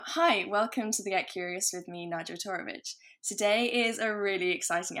Hi, welcome to the Get Curious with me, Nadia Torovic. Today is a really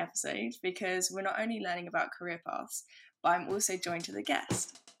exciting episode because we're not only learning about career paths, but I'm also joined with a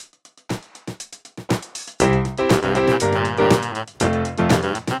guest.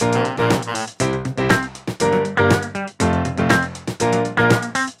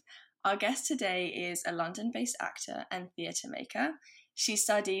 Our guest today is a London-based actor and theatre maker. She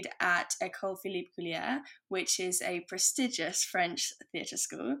studied at École Philippe Coulier, which is a prestigious French theatre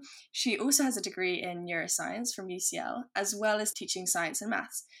school. She also has a degree in neuroscience from UCL, as well as teaching science and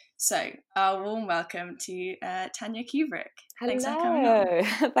maths. So, a warm welcome to Tanya Cubric. Thanks for coming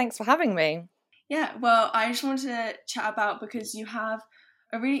on. Thanks for having me. Yeah, well, I just wanted to chat about because you have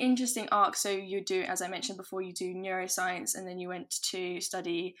a really interesting arc. So you do, as I mentioned before, you do neuroscience, and then you went to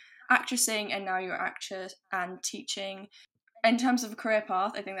study actressing, and now you're actress and teaching. In terms of a career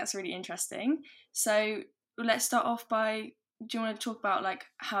path, I think that's really interesting. So let's start off by, do you want to talk about like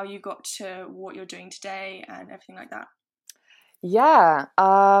how you got to what you're doing today and everything like that? Yeah.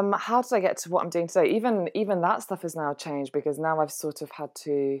 How did I get to what I'm doing today? Even that stuff has now changed because now I've sort of had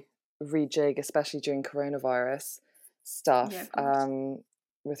to rejig, especially during coronavirus Yeah, stuff, of course.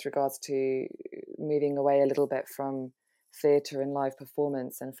 with regards to moving away a little bit from theatre and live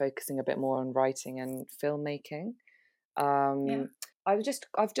performance and focusing a bit more on writing and filmmaking. Yeah. Um, I've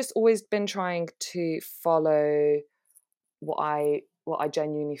just always been trying to follow what I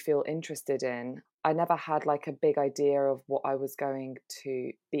genuinely feel interested in. I never had like a big idea of what I was going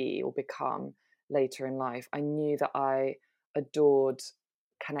to be or become later in life. I knew that I adored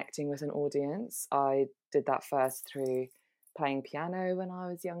connecting with an audience. I did that first through playing piano when I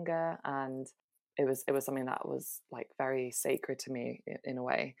was younger, and it was something that was like very sacred to me in a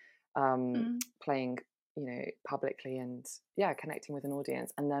way. Mm. Playing, publicly and yeah, connecting with an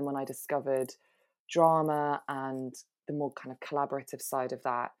audience. And then when I discovered drama and the more kind of collaborative side of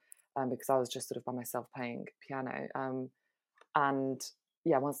that, because I was just sort of by myself playing piano. And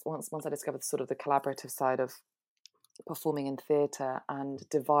yeah, once I discovered sort of the collaborative side of performing in theatre and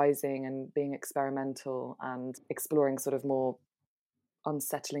devising and being experimental and exploring sort of more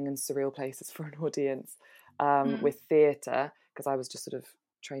unsettling and surreal places for an audience, Mm. with theatre, because I was just sort of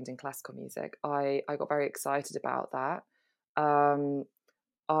trained in classical music, I got very excited about that. Um,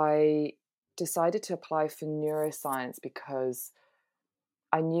 I decided to apply for neuroscience because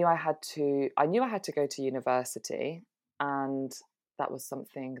I knew I had to go to university, and that was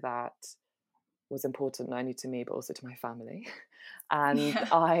something that was important not only to me but also to my family. And Yeah.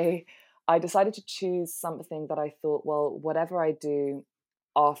 I decided to choose something that I thought, well, whatever I do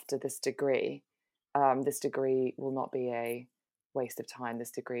after this degree will not be a waste of time.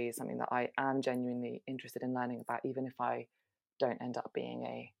 This degree is something that I am genuinely interested in learning about, even if I don't end up being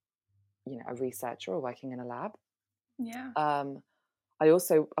a researcher or working in a lab. Yeah. Um, I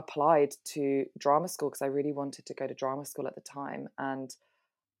also applied to drama school because I really wanted to go to drama school at the time, and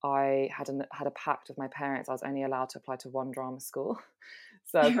I had a pact with my parents. I was only allowed to apply to one drama school,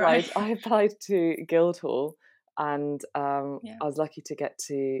 so Right. I applied to Guildhall, and Yeah. I was lucky to get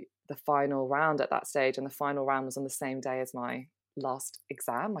to the final round at that stage. And the final round was on the same day as my last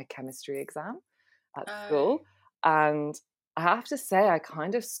exam, my chemistry exam at Oh. school. And I have to say, I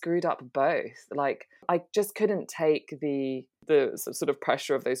kind of screwed up both. Like, I just couldn't take the sort of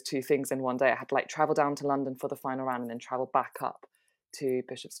pressure of those two things in one day. I had to like travel down to London for the final round and then travel back up to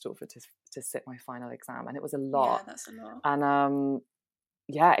Bishop Stortford to sit my final exam, and it was a Yeah, lot. that's a lot. And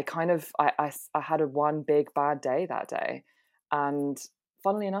yeah, it kind of I had a one big bad day that day. And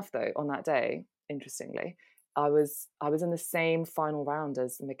funnily enough, though, on that day, interestingly, I was in the same final round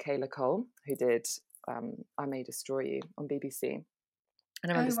as Michaela Cole, who did I May Destroy You on BBC.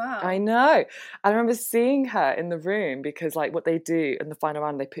 And Oh, I wow. know, I remember seeing her in the room, because like what they do in the final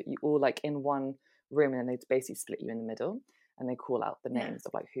round, they put you all like in one room, and then they basically split you in the middle, and they call out the Yeah. names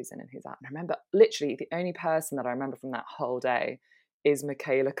of like who's in and who's out. And I remember literally the only person that I remember from that whole day is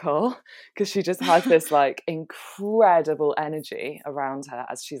Michaela Cole, because she just has this like incredible energy around her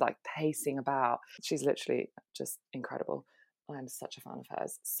as she's like pacing about. She's literally just incredible. I'm such a fan of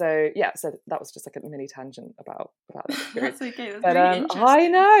hers. So yeah, so that was just like a mini tangent about that experience. That's okay. That's But really I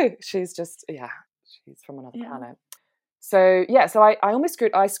interesting. know she's just, yeah, she's from another Yeah. planet. So yeah, so I almost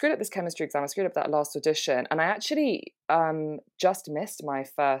screwed up this chemistry exam. I screwed up that last audition, and I actually just missed my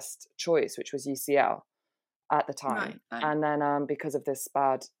first choice, which was UCL at the Right. time. Right. And then because of this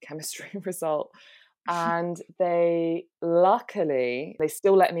bad chemistry result, and they luckily they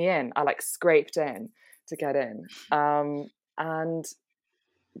still let me in. I like scraped in to get in. And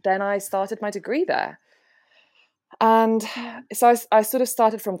then I started my degree there. And Yeah. so I sort of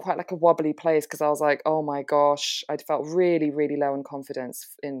started from quite like a wobbly place, because I was like, oh my gosh, I'd felt really, really low in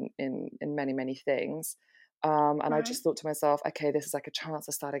confidence in many, many things. And I Right. just thought to myself, okay, this is like a chance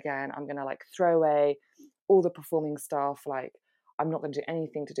to start again. I'm going to like throw away all the performing stuff. Like, I'm not going to do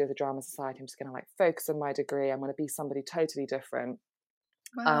anything to do with the Drama Society. I'm just going to like focus on my degree. I'm going to be somebody totally different.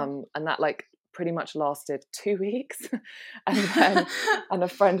 Wow. And that like pretty much lasted 2 weeks. And then and a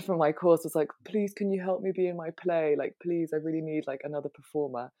friend from my course was like, please, can you help me be in my play? Like, please, I really need like another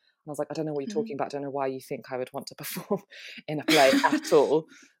performer. And I was like, I don't know what you're Mhm. talking about. I don't know why you think I would want to perform in a play at all.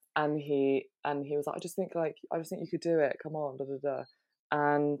 And he was like, I just think you could do it. Come on, da da da.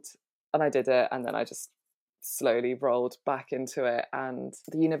 And I did it, and then I just slowly rolled back into it. And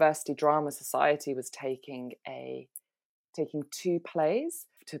the University Drama Society was taking 2 plays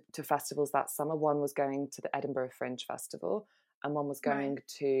to festivals that summer. One was going to the Edinburgh Fringe Festival, and one was Right. going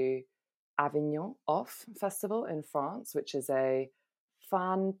to Avignon Off Festival in France, which is a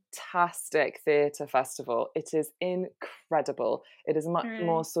fantastic theatre festival. It is incredible. It is much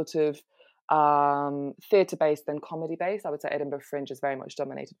more Really? sort of theatre based than comedy based. I would say Edinburgh Fringe is very much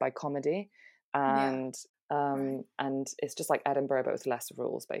dominated by comedy, Yeah. and Right. it's just like Edinburgh but with less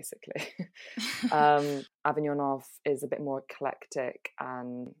rules, basically. Avignon Off is a bit more eclectic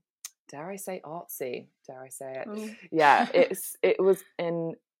and, dare I say, artsy. Dare I say it? Ooh. Yeah, it was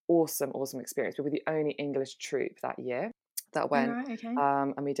an awesome experience. We were the only English troupe that year that Oh, went, right. Okay.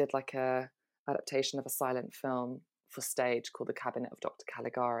 and we did like a adaptation of a silent film for stage called The Cabinet of Dr.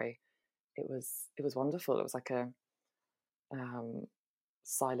 Caligari. It was wonderful. It was like a um,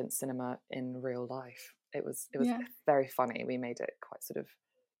 silent cinema in real life. It was Yeah. very funny. We made it quite sort of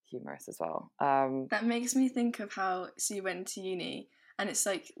humorous as well. That makes me think of how, so you went to uni, and it's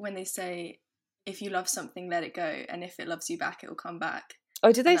like when they say, if you love something, let it go, and if it loves you back, it will come back.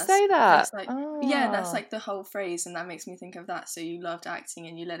 Oh, did And they say that? that's like, yeah, that's Oh, like the whole phrase, and that makes me think of that. So you loved acting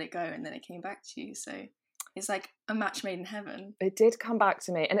and you let it go, and then it came back to you. So it's like a match made in heaven. it did come back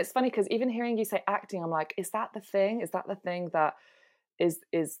to me, and it's funny because even hearing you say acting, I'm like, is that the thing? Is that the thing that is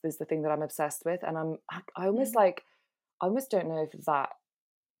the thing that I'm obsessed with? And I almost Mm. like I almost don't know if that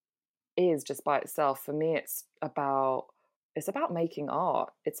is just by itself. For me, it's about making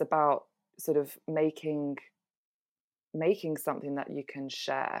art. It's about sort of making something that you can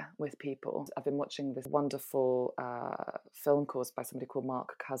share with people. I've been watching this wonderful film course by somebody called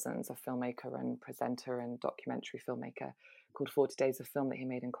Mark Cousins, a filmmaker and presenter and documentary filmmaker, called 40 Days of Film, that he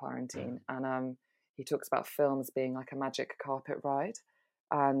made in quarantine. And he talks about films being like a magic carpet ride.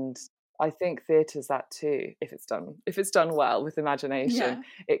 And I think theatre's that too. If it's done well with imagination, Yeah.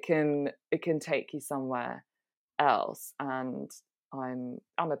 it can take you somewhere else. And I'm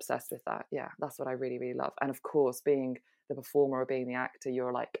obsessed with that. Yeah, that's what I really, really love. And of course, being the performer or being the actor,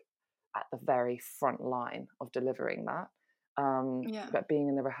 you're like at the very front line of delivering that. Yeah. But being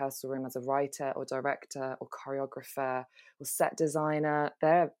in the rehearsal room as a writer or director or choreographer or set designer,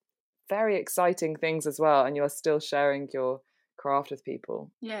 they're very exciting things as well. And you're still sharing your craft with people.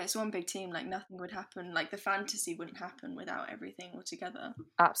 Yeah, it's one big team. Like nothing would happen. Like the fantasy wouldn't happen without everything all together.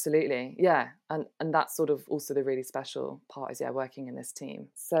 Absolutely, yeah, and that's sort of also the really special part, is working in this team.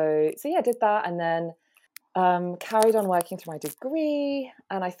 So yeah, I did that, and then carried on working through my degree.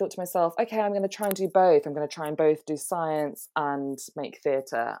 And I thought to myself, okay, I'm going to try and do both. I'm going to try and both do science and make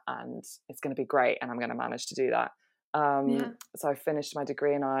theatre, and it's going to be great, and I'm going to manage to do that. Yeah. So I finished my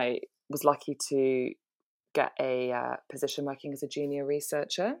degree, and I was lucky to get a position working as a junior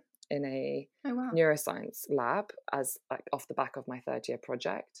researcher in a Oh wow. neuroscience lab, as like off the back of my third year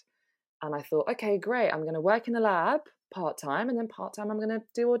project. And I thought, okay, great, I'm going to work in the lab part time, and then part time I'm going to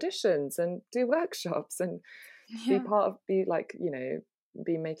do auditions and do workshops and Yeah.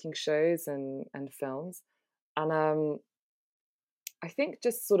 be making shows and films. And I think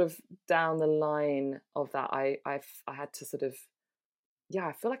just sort of down the line of that, I had to sort of, yeah,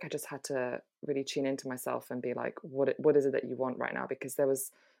 I feel like I just had to really tune into myself and be like, what is it that you want right now? Because there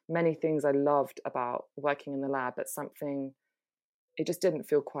was many things I loved about working in the lab, but something, it just didn't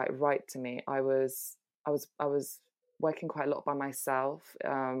feel quite right to me. I was working quite a lot by myself,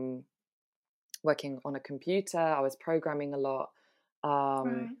 working on a computer. I was programming a lot. Um,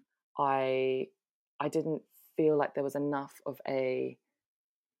 Right. I I didn't feel like there was enough of a,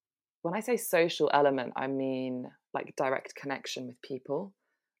 when I say social element, I mean like direct connection with people.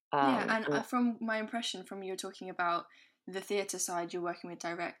 Yeah, and And from my impression, from you were talking about the theatre side, you're working with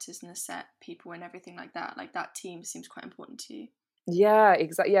directors and the set people and everything like that. Like that team seems quite important to you. yeah,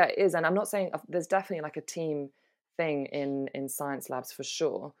 exactly. Yeah, it is. And I'm not saying there's definitely like a team thing in science labs for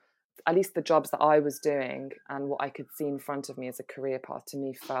sure. At least the jobs that I was doing and what I could see in front of me as a career path, to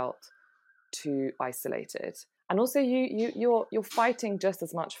me, felt too isolated. And also you're fighting just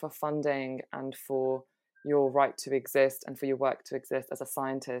as much for funding and for your right to exist and for your work to exist as a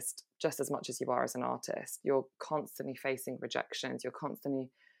scientist just as much as you are as an artist. You're constantly facing rejections, you're constantly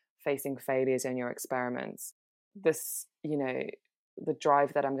facing failures in your experiments. This, the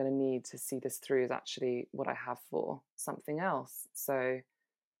drive that I'm going to need to see this through is actually what I have for something else. So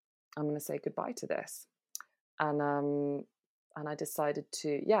I'm going to say goodbye to this. And I decided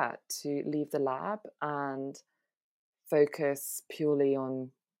to leave the lab and focus purely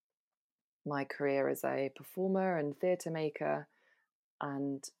on my career as a performer and theatre maker,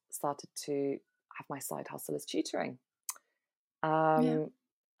 and started to have my side hustle as tutoring. Yeah.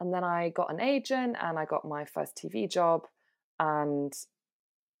 And then I got an agent and I got my first TV job. And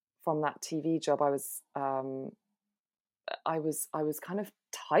from that TV job, I was kind of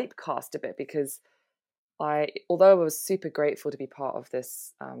typecast a bit, because although I was super grateful to be part of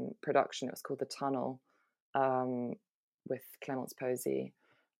this production, it was called The Tunnel, with Clemence Posey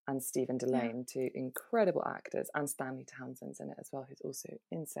and Stephen Yeah. Delane, two incredible actors, and Stanley Townsend's in it as well, who's also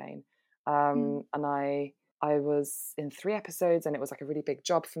insane. Mm. And I was in 3 episodes, and it was like a really big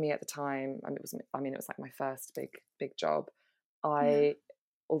job for me at the time. It was like my first big job. Yeah.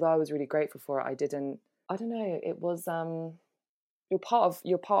 Although I was really grateful for it, I don't know, it was you're part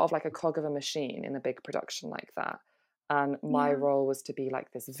of like a cog of a machine in a big production like that. And my Yeah. role was to be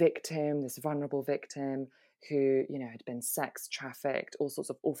like this victim, this vulnerable victim who, had been sex trafficked, all sorts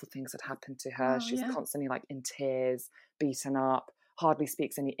of awful things had happened to her. Wow. She was Yeah. constantly like in tears, beaten up, hardly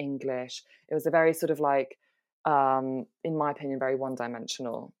speaks any English. It was a very sort of like, in my opinion, very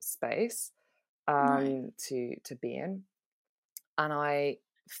one-dimensional space Right. to be in. And I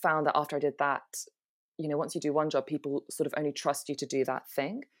found that after I did that, once you do one job, people sort of only trust you to do that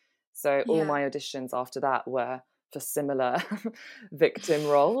thing. So all Yeah. my auditions after that were for similar victim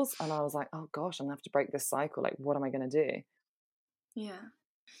roles. And I was like, oh gosh, I'm gonna have to break this cycle. Like, what am I gonna do? Yeah.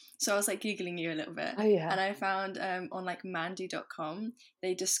 So I was like Googling you a little bit, Oh yeah. and I found on like Mandy.com,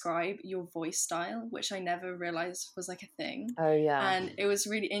 they describe your voice style, which I never realized was like a thing. Oh yeah. And it was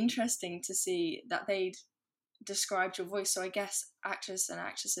really interesting to see that they'd described your voice. So I guess actors and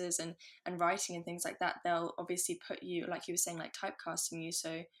actresses and writing and things like that, they'll obviously put you, like you were saying, like typecasting you.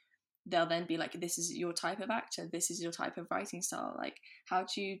 So they'll then be like, this is your type of actor, this is your type of writing style. Like, how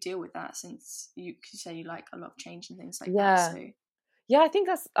do you deal with that, since you say you like a lot of change and things like that? Yeah. So Yeah, I think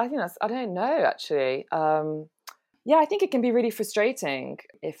that's I don't know actually. Yeah, I think it can be really frustrating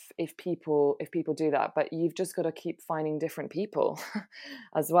if people do that, but you've just got to keep finding different people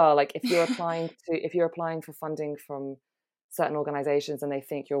as well. Like if you're applying for funding from certain organizations and they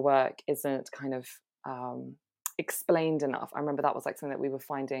think your work isn't kind of explained enough. I remember that was like something that we were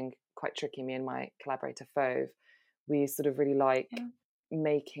finding quite tricky, me and my collaborator Fove. We sort of really like yeah.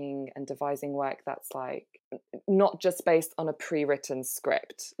 making and devising work that's like not just based on a pre-written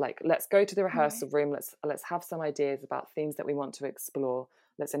script. Like, let's go to the rehearsal Right. room, let's have some ideas about themes that we want to explore,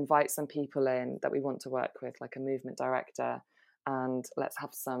 let's invite some people in that we want to work with, like a movement director, and let's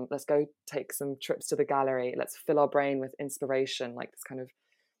go take some trips to the gallery, let's fill our brain with inspiration, like this kind of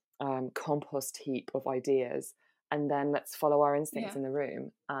compost heap of ideas, and then let's follow our instincts Yeah. in the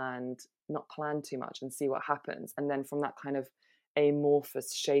room and not plan too much and see what happens. And then from that kind of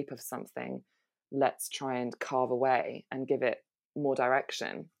amorphous shape of something, let's try and carve away and give it more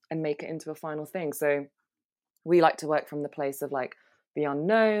direction and make it into a final thing. So we like to work from the place of like the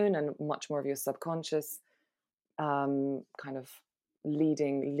unknown and much more of your subconscious, kind of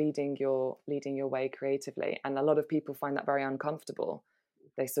leading your way creatively. And a lot of people find that very uncomfortable.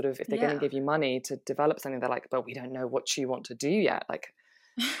 They sort of, if they're going to Yeah. give you money to develop something, they're like, but we don't know what you want to do yet. Like,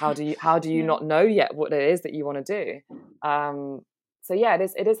 how do you Yeah. not know yet what it is that you want to do? So yeah,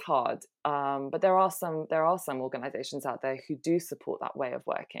 it is hard, but there are some organizations out there who do support that way of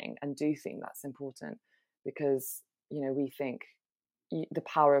working and do think that's important, because we think the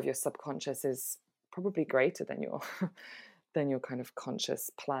power of your subconscious is probably greater than your than your kind of conscious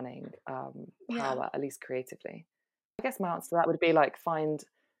planning Yeah. power, at least creatively. I guess my answer to that would be like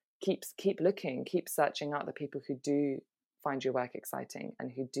keep looking, keep searching out the people who do find your work exciting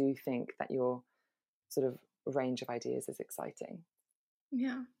and who do think that your sort of range of ideas is exciting.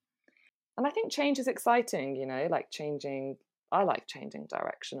 Yeah. And I think change is exciting, like I like changing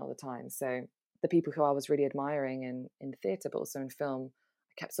direction all the time. So the people who I was really admiring in theatre, but also in film,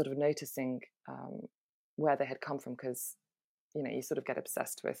 I kept sort of noticing where they had come from, because you sort of get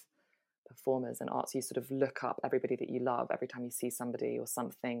obsessed with performers and arts. You sort of look up everybody that you love. Every time you see somebody or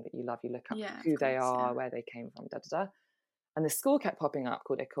something that you love, you look up Yeah, of who they course. Yeah. are, where they came from, da da da. And this school kept popping up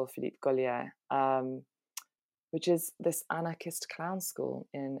called École Philippe Gaulier, which is this anarchist clown school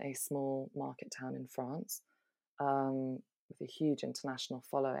in a small market town in France. with a huge international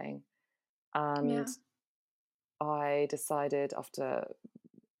following. And Yeah. I decided, after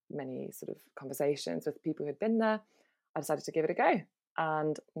many sort of conversations with people who'd been there, I decided to give it a go.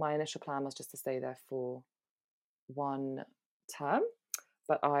 And my initial plan was just to stay there for one term,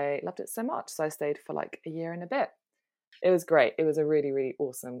 but I loved it so much. So I stayed for like a year and a bit. It was great. It was a really, really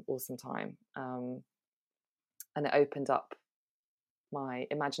awesome, awesome time. And it opened up my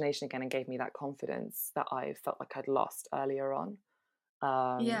imagination again and gave me that confidence that I felt like I'd lost earlier on.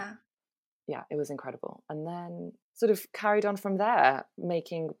 Um, Yeah. yeah, it was incredible. And then sort of carried on from there,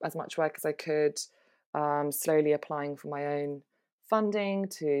 making as much work as I could, slowly applying for my own funding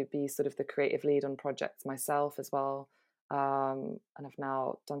to be sort of the creative lead on projects myself as well. And I've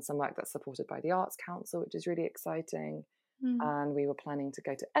now done some work that's supported by the Arts Council, which is really exciting. Mm. And we were planning to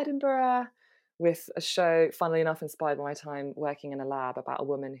go to Edinburgh with a show, funnily enough, inspired by my time working in a lab, about a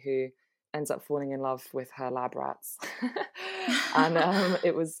woman who ends up falling in love with her lab rats. And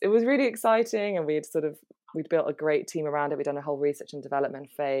it was really exciting, and we'd built a great team around it. We'd done a whole research and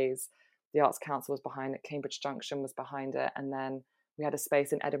development phase. The Arts Council was behind it, Cambridge Junction was behind it, and then we had a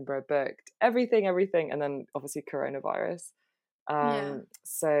space in Edinburgh booked. Everything, and then obviously coronavirus. Yeah.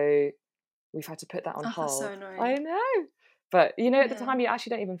 So we've had to put that on Oh, that's so hold. I annoying. know. But, at the Yeah. time, you actually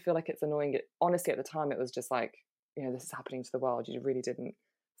don't even feel like it's annoying. Honestly, at the time, it was just like, this is happening to the world. You really didn't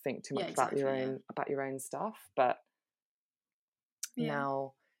think too Yeah, much about exactly. Yeah. your own stuff. But Yeah.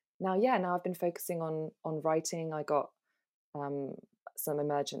 now I've been focusing on writing. I got um, some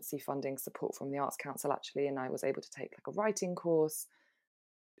emergency funding support from the Arts Council, actually, and I was able to take like a writing course,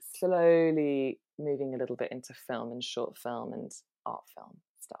 slowly moving a little bit into film and short film and art film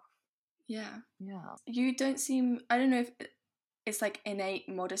stuff. Yeah. Yeah. You don't seem, I don't know if it's like innate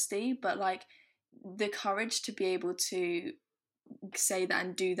modesty, but like the courage to be able to say that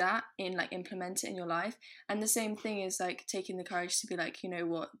and do that in like implement it in your life. And the same thing is like taking the courage to be like, you know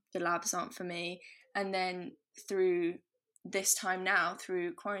what, the labs aren't for me. And then through this time now,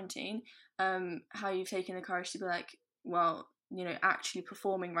 through quarantine, how you've taken the courage to be like, well, you know, actually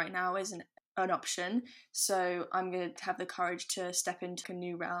performing right now isn't an option, so I'm going to have the courage to step into a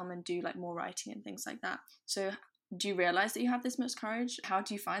new realm and do like more writing and things like that. So do you realize that you have this much courage? How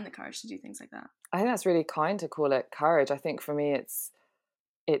do you find the courage to do things like that? I think that's really kind to call it courage. I think for me, it's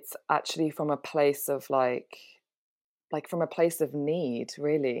actually from a place of like from a place of need,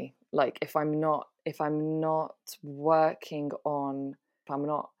 really. Like if I'm not working on, if I'm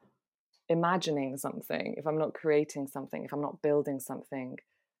not imagining something, if I'm not creating something, if I'm not building something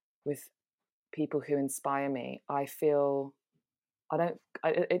with people who inspire me, I feel I don't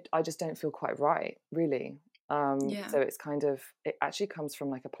I just don't feel quite right, really. Yeah. So it actually comes from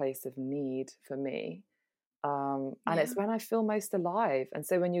like a place of need for me. And Yeah. it's when I feel most alive. And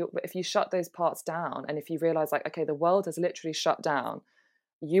so if you shut those parts down, and if you realize like, okay, the world has literally shut down,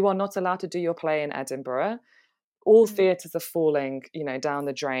 you are not allowed to do your play in Edinburgh. All Mm. theatres are falling, down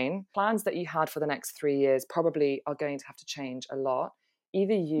the drain. Plans that you had for the next 3 years probably are going to have to change a lot.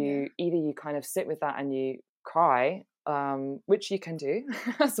 Either Yeah. you kind of sit with that and you cry, which you can do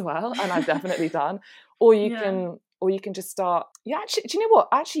as well, and I've definitely done, or you Yeah. can or you can just start. You actually, do you know what?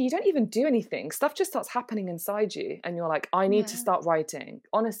 Actually, you don't even do anything. Stuff just starts happening inside you, and you're like, I need to Yeah. start writing.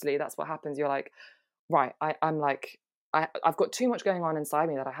 Honestly, that's what happens. You're like, right, I'm like, I've got too much going on inside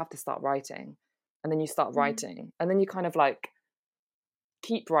me that I have to start writing. And then you start Mm. writing, and then you kind of like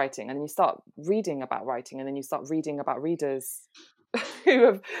keep writing, and then you start reading about writing, and then you start reading about readers who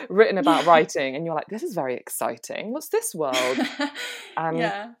have written about Yeah. writing, and you're like, this is very exciting. What's this world? Um,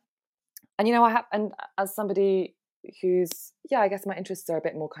 Yeah. and I have, and as somebody who's, I guess my interests are a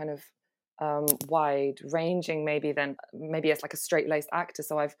bit more kind of wide ranging, maybe as like a straight laced actor.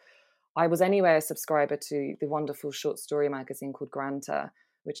 So I was anyway a subscriber to the wonderful short story magazine called Granta,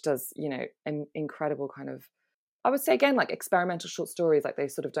 which does, incredible kind of, I would say again, like experimental short stories. Like they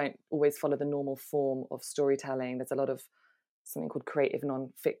sort of don't always follow the normal form of storytelling. There's a lot of something called creative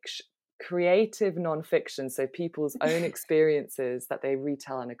nonfiction. So people's own experiences that they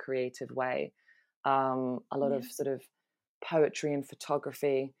retell in a creative way. A lot Yeah. of sort of poetry and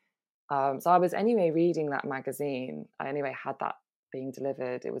photography. So I was anyway reading that magazine. I anyway had that being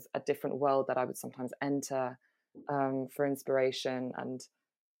delivered. It was a different world that I would sometimes enter for inspiration. And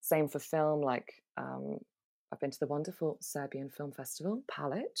same for film. Like I've been to the wonderful Serbian Film Festival,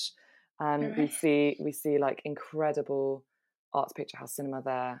 Palic, All and we right. see like incredible Arts Picture House cinema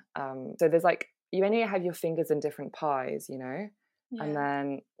there. So there's like, you only have your fingers in different pies, and Yeah.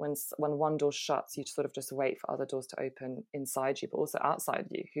 then when one door shuts, you sort of just wait for other doors to open inside you, but also outside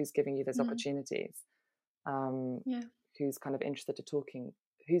you. Who's giving you those Mm. opportunities? Um, Yeah. who's kind of interested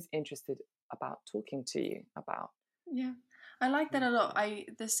about talking to you about Yeah, I like that a lot.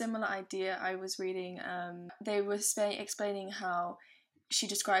 The similar idea I was reading, they were explaining how she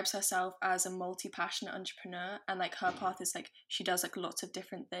describes herself as a multi-passionate entrepreneur, and like her path is like she does like lots of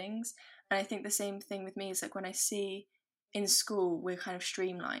different things. And I think the same thing with me is like when I see in school we're kind of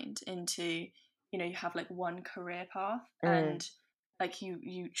streamlined into, you have like one career path, Mm, and like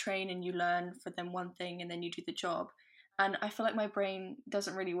you train and you learn for them one thing and then you do the job. And I feel like my brain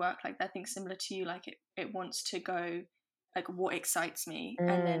doesn't really work like that. I think similar to you, like it wants to go like what excites me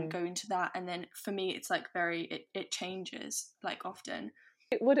and then mm. go into that, and then for me it's like it changes like often.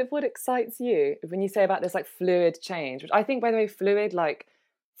 What excites you when you say about this like fluid change? Which I think, by the way, fluid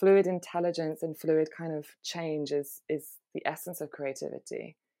intelligence and fluid kind of change is the essence of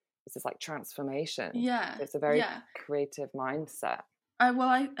creativity. It's this like transformation. Yeah, It's a very yeah. creative mindset.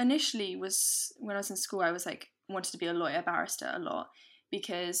 I initially was, when I was in school, I was like wanted to be a lawyer, barrister a lot,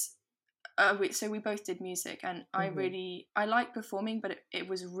 because so we both did music, and Hmm. I like performing, but it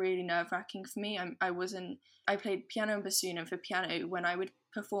was really nerve-wracking for me. I played piano and bassoon, and for piano, when I would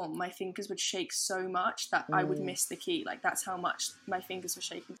perform, my fingers would shake so much that I would Mm. miss the key. Like that's how much my fingers were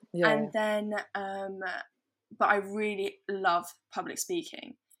shaking. Yeah. And then but I really love public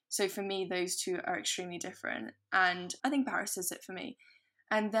speaking, so for me those two are extremely different, and I think barrister's it for me.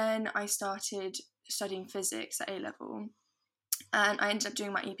 And then I started studying physics at A level, and I ended up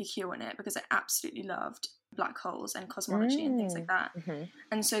doing my EPQ on it because I absolutely loved black holes and cosmology and things like Mm. that. Hmm.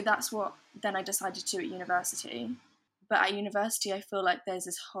 And so that's what then I decided to do at university. But at university, I feel like there's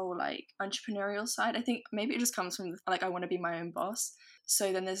this whole like entrepreneurial side. I think maybe it just comes from like I want to be my own boss.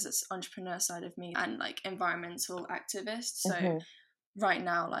 So then there's this entrepreneur side of me and like environmental activist. So Hmm. right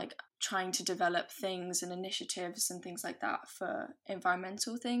now, like trying to develop things and initiatives and things like that for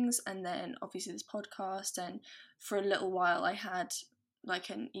environmental things, and then obviously this podcast. And for a little while I had like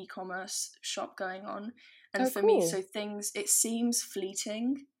an e-commerce shop going on, and Oh, for me, cool. so things, it seems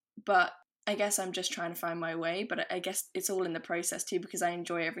fleeting, but I guess I'm just trying to find my way. But I guess it's all in the process too, because I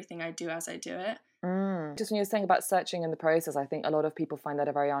enjoy everything I do as I do it. Mm. Just when you were saying about searching in the process, I think a lot of people find that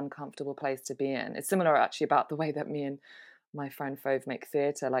a very uncomfortable place to be in. It's similar actually about the way that me and my friend Fove make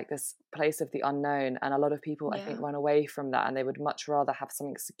theatre, like this place of the unknown. And a lot of people, I think, Yeah, run away from that, and they would much rather have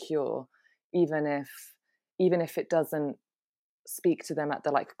something secure, even if even if it doesn't speak to them at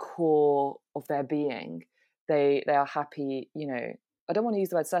the like core of their being. They are happy, you know. I don't want to use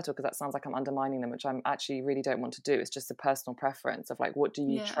the word settle because that sounds like I'm undermining them, which I'm actually really don't want to do. It's just a personal preference of like, what do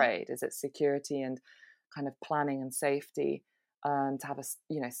you yeah, trade? Is it security and kind of planning and safety, to have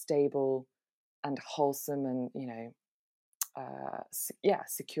a stable and wholesome and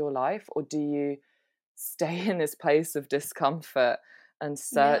secure life, or do you stay in this place of discomfort and yeah,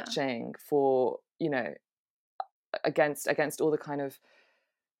 searching for against all the kind of,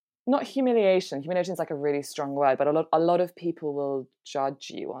 not humiliation is like a really strong word, but a lot of people will judge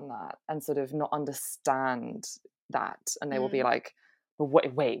you on that and sort of not understand that, and they will be mm. like, well,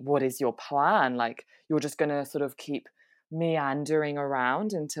 wait, what is your plan? Like, you're just gonna sort of keep meandering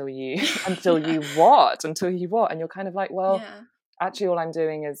around until you Yeah, until you what? And you're kind of like, well, yeah, actually all I'm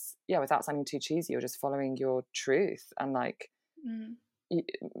doing is, without sounding too cheesy, you're just following your truth. And like, mm.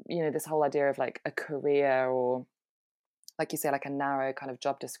 you, this whole idea of like a career, or like you say, like a narrow kind of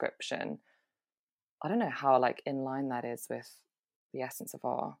job description, I don't know how like in line that is with the essence of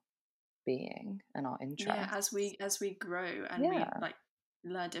our being and our Yeah, interests. as we grow and we Yeah. like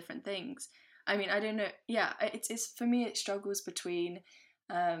learn different things. I mean, I don't know. Yeah, it's for me it struggles between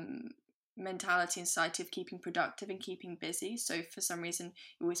um mentality and society of keeping productive and keeping busy. So for some reason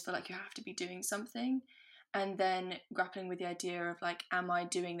you always feel like you have to be doing something, and then grappling with the idea of like, am I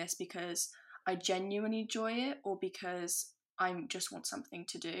doing this because I genuinely enjoy it, or because I just want something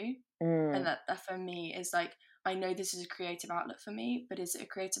to do? And Mm. that for me is like, I know this is a creative outlet for me, but is it a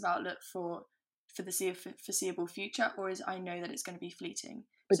creative outlet for the foreseeable future, or is I know that it's going to be fleeting?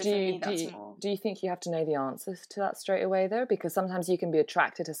 But So do for you me, do that's you more. do you think you have to know the answers to that straight away though? Because sometimes you can be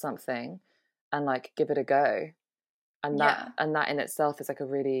attracted to something and like give it a go. And that Yeah, and that in itself is like a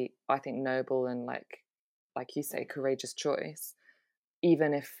really, I think, noble and like you say, courageous choice.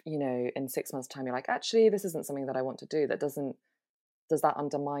 Even if, in 6 months' time you're like, actually, this isn't something that I want to do, does that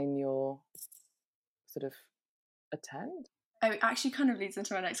undermine your sort of attend? it actually kind of leads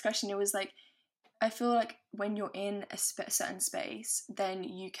into my next question. It was like, I feel like when you're in a certain space, then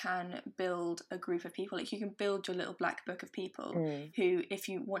you can build a group of people. Like you can build your little black book of people Mm. who, if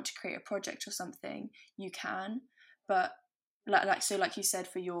you want to create a project or something, you can. But like you said,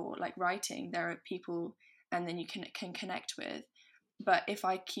 for your like writing, there are people, and then you can connect with. But if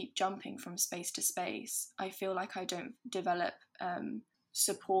I keep jumping from space to space, I feel like I don't develop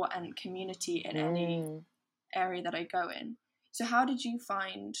support and community in Mm. area that I go in. So how did you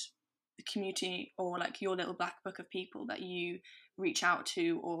find the community, or like your little black book of people that you reach out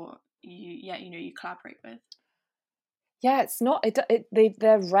to, or you collaborate with? Yeah, it's not.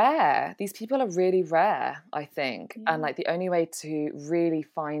 They're rare. These people are really rare, I think, Yeah. and like the only way to really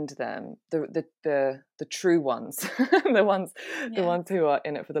find them, the true ones, the Yeah. ones who are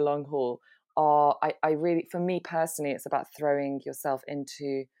in it for the long haul, are I really, for me personally, it's about throwing yourself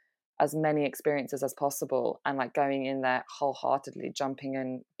into as many experiences as possible and like going in there wholeheartedly, jumping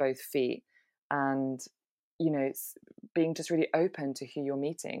in both feet, and it's being just really open to who you're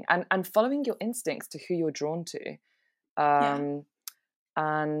meeting and following your instincts to who you're drawn to. Yeah.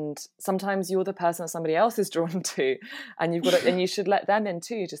 And sometimes you're the person that somebody else is drawn to, and you've got to, and you should let them in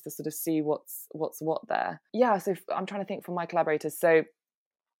too, just to sort of see what's what there. Yeah, so I'm trying to think for my collaborators. So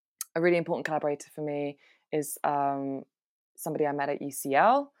a really important collaborator for me is somebody I met at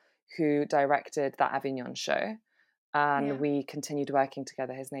UCL who directed that Avignon show. And Yeah. we continued working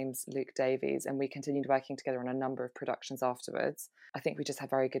together. His name's Luke Davies, and we continued working together on a number of productions afterwards. I think we just have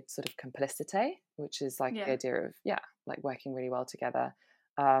very good sort of complicity, which is like the Yeah. idea of, like working really well together,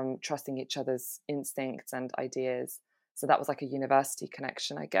 trusting each other's instincts and ideas. So that was like a university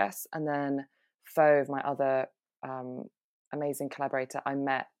connection, I guess. And then Fove, my other amazing collaborator, I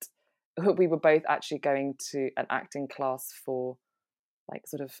met. We were both actually going to an acting class for like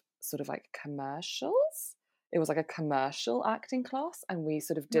sort of like commercials. It was like a commercial acting class, and we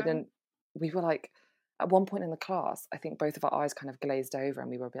sort of Right. didn't. We were like, at one point in the class, I think both of our eyes kind of glazed over, and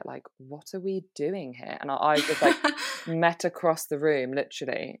we were a bit like, "What are we doing here?" And our eyes just like met across the room,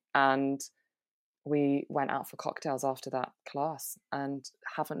 literally, and we went out for cocktails after that class and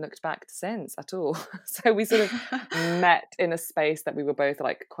haven't looked back since at all. So we sort of met in a space that we were both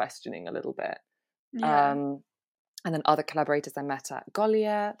like questioning a little bit. Yeah. Um, and then other collaborators I met at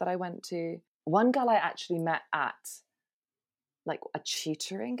Goliath that I went to. One girl I actually met at like a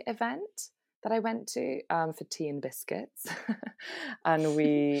tutoring event that I went to for tea and biscuits. And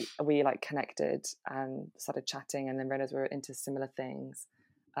we like connected and started chatting, and then realized we were into similar things.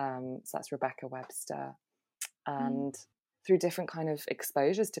 So that's Rebecca Webster. Mm. And through different kind of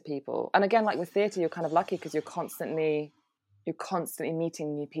exposures to people. And again, like with theatre, you're kind of lucky because you're constantly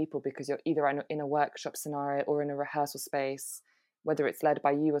meeting new people, because you're either in a workshop scenario or in a rehearsal space, whether it's led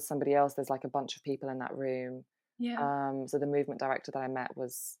by you or somebody else. There's like a bunch of people in that room. Yeah. So the movement director that I met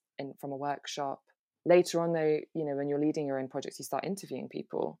was from a workshop. Later on, though, when you're leading your own projects, you start interviewing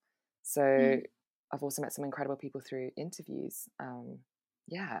people. So Mm. I've also met some incredible people through interviews.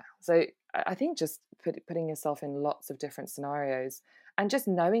 So I think just putting yourself in lots of different scenarios, and just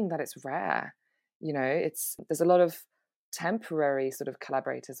knowing that it's rare. There's a lot of temporary sort of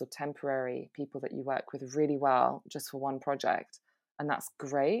collaborators or temporary people that you work with really well just for one project, and that's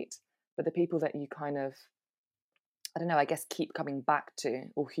great. But the people that you kind of, I don't know, I guess keep coming back to,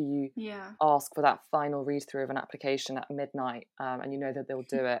 or who you Yeah. ask for that final read through of an application at midnight, and you know that they'll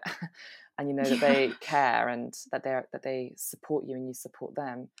do it, and you know that Yeah. they care, and that they support you and you support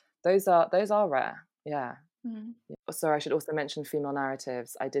them. Those are rare. Yeah. Mm. So I should also mention female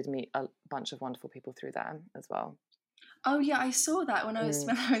narratives. I did meet a bunch of wonderful people through them as well. Oh yeah, I saw that when I was Mm.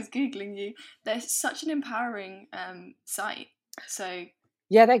 when I was googling you. They're such an empowering site. So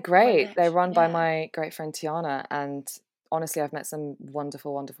Yeah, they're when great. They're run by yeah, my great friend Tiana, and honestly, I've met some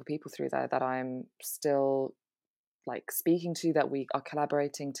wonderful, wonderful people through there that I'm still like speaking to, that we are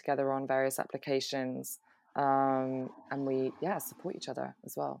collaborating together on various applications, and we support each other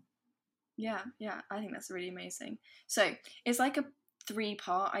as well. yeah, I think that's really amazing. So it's like a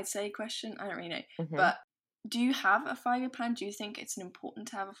three-part, I'd say, question. I don't really know, Hmm. but do you have a 5-year plan? Do you think it's important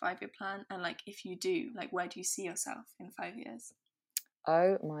to have a 5-year plan? And like, if you do, like, where do you see yourself in 5 years?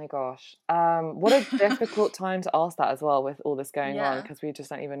 Oh my gosh, what a difficult time to ask that as well, with all this going on, Yeah, because we just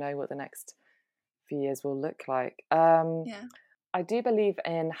don't even know what the next few years will look like. yeah, I do believe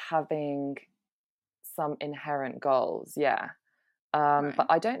in having some inherent goals, yeah. But right,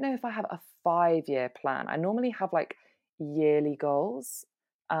 I don't know if I have a 5-year plan. I normally have like yearly goals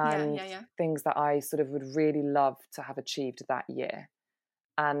yeah, and yeah, yeah. things that I sort of would really love to have achieved that year.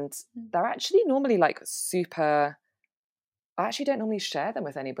 And Mm. they're actually normally like super, I actually don't normally share them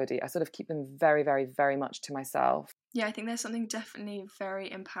with anybody. I sort of keep them very, very, very much to myself. Yeah, I think there's something definitely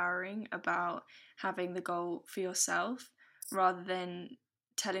very empowering about having the goal for yourself rather than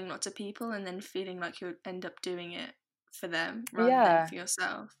telling lots of people and then feeling like you'll end up doing it for them rather than Yeah, for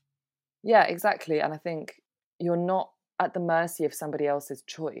yourself. yeah, exactly. And I think you're not at the mercy of somebody else's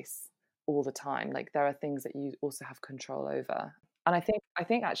choice all the time. Like there are things that you also have control over. And I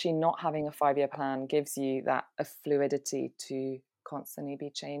think actually not having a 5-year plan gives you that a fluidity to constantly be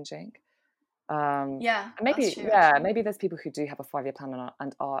changing. Yeah, And that's maybe, true, yeah, actually. maybe there's people who do have a 5-year plan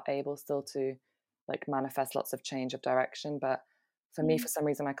and are able still to like manifest lots of change of direction. But for me, Mm. for some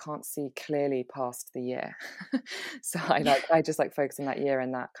reason, I can't see clearly past the year. So Yeah, I just like focus on that year,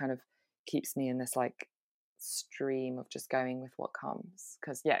 and that kind of keeps me in this like stream of just going with what comes.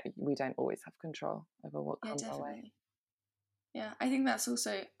 Because yeah, we don't always have control over what yeah, comes our way. definitely. Yeah, I think that's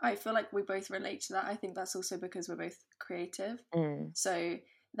also, I feel like we both relate to that. I think that's also because we're both creative. Mm. So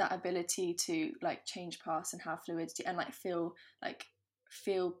that ability to like change paths and have fluidity and like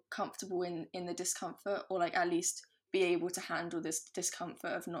feel comfortable in the discomfort, or like at least be able to handle this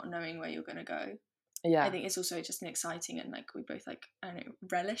discomfort of not knowing where you're going to go. I Yeah, think it's also just an exciting, and like we both like, I don't know,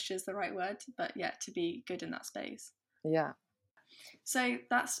 relish is the right word, but yeah, to be good in that space. yeah. So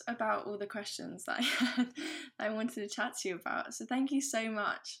that's about all the questions that I had that I wanted to chat to you about. So thank you so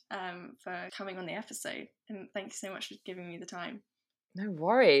much for coming on the episode, and thank you so much for giving me the time. No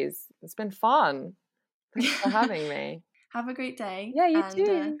worries. It's been fun. Thanks for having me. Have a great day, Yeah, you and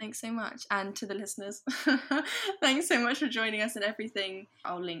too. thanks so much. And to the listeners, thanks so much for joining us, and everything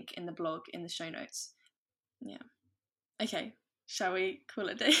I'll link in the blog in the show notes. Yeah. Okay. Shall we call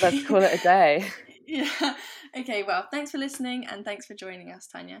it a day? Let's call it a day. Yeah. Okay, well, thanks for listening, and thanks for joining us,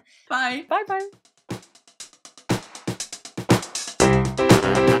 Tanya. Bye. Bye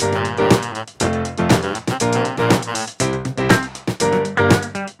bye.